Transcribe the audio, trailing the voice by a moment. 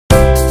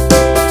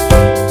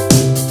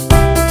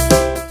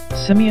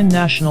Simien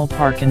National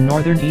Park in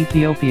northern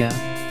Ethiopia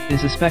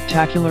is a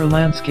spectacular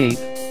landscape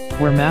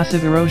where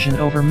massive erosion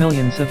over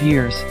millions of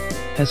years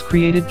has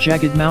created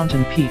jagged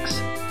mountain peaks,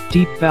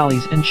 deep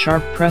valleys and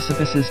sharp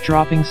precipices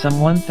dropping some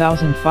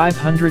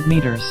 1,500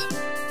 meters.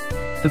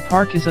 The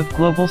park is of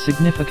global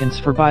significance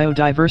for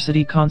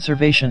biodiversity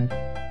conservation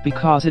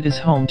because it is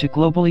home to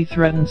globally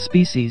threatened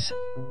species,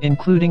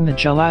 including the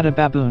Gelada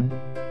baboon,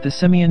 the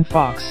Simien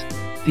fox,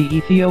 the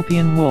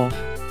Ethiopian wolf,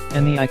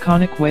 and the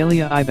iconic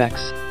Walia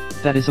ibex,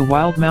 that is a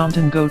wild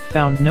mountain goat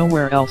found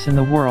nowhere else in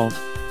the world.